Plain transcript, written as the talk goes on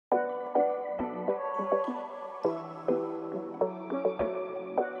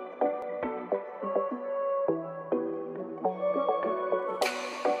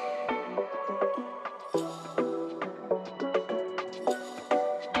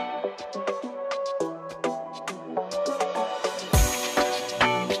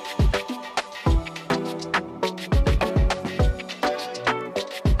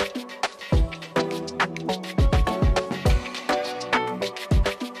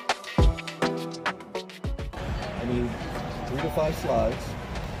to 5 slides.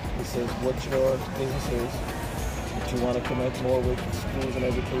 It says what your business is, that you want to connect more with schools and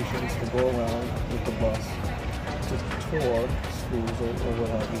educations to go around with the bus, to tour schools or what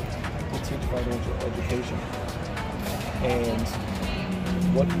have you, to teach financial education. And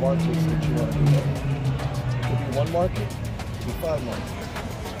what markets that you want to do that. It could be 1 market, it could be 5 markets.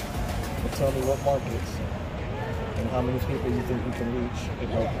 But tell me what markets and how many people you think you can reach and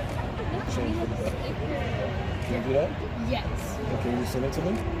help change for the better. Can you do that? Yes. And can you send it to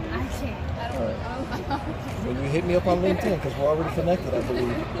me? I can. All right. When you hit me up on LinkedIn, because we're already connected, I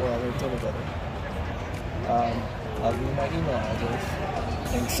believe, we're on LinkedIn together. I'll give you my email address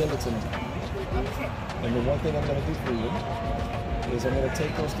and send it to me. Okay. And the one thing I'm going to do for you is I'm going to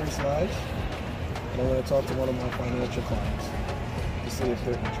take those 3 slides and I'm going to talk to one of my financial clients to see if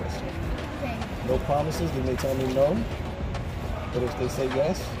they're interested. Thank you. No promises. They may tell me no, but if they say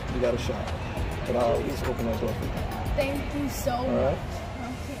yes, you got a shot. But I'll at least open that door for you. Thank you so much. All right.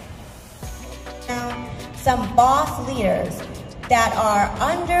 Okay. Now, some boss leaders that are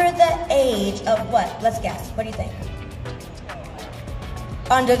under the age of what? Let's guess. What do you think?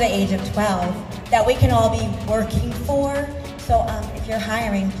 Under the age of 12 that we can all be working for. So if you're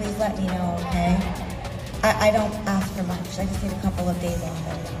hiring, please let me know, okay? I don't ask for much. I just need a couple of days off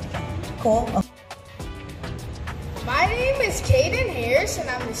every now and again. Cool? Okay. My name is Caden Harris, and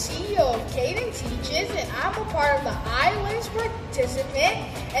I'm the CEO of Caden Teaches, and I'm a part of the Islands participant,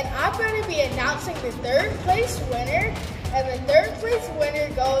 and I'm going to be announcing the 3rd place winner, and the 3rd place winner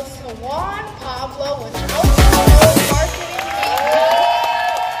goes to Juan Pablo with